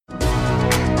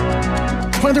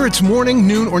Whether it's morning,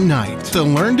 noon, or night, the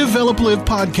Learn, Develop, Live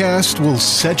podcast will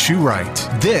set you right.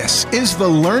 This is the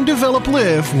Learn, Develop,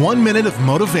 Live 1 Minute of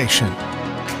Motivation.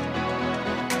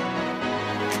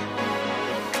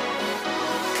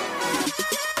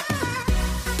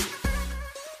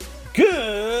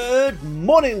 Good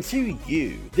morning to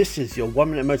you. This is your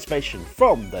 1 minute motivation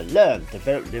from the Learn,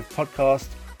 Develop, Live podcast.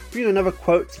 Bring you another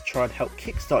quote to try and help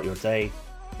kickstart your day.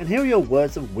 And here are your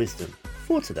words of wisdom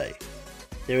for today.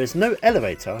 There is no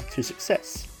elevator to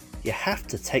success. You have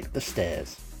to take the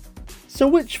stairs. So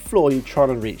which floor are you trying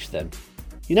to reach then?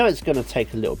 You know it's going to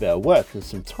take a little bit of work and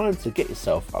some time to get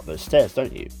yourself up those stairs,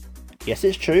 don't you? Yes,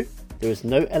 it's true. There is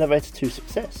no elevator to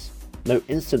success. No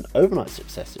instant overnight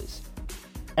successes.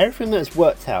 Everything that's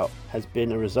worked out has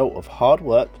been a result of hard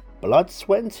work, blood,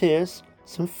 sweat and tears,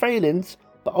 some failings,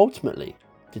 but ultimately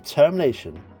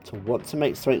determination to want to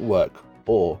make something work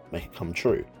or make it come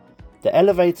true. The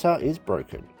elevator is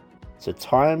broken, so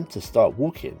time to start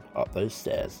walking up those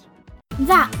stairs.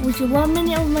 That was your 1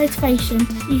 minute of motivation.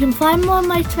 You can find more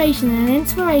motivation and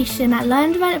inspiration at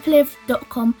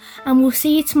learndeveloplive.com, and we'll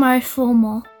see you tomorrow for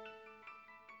more.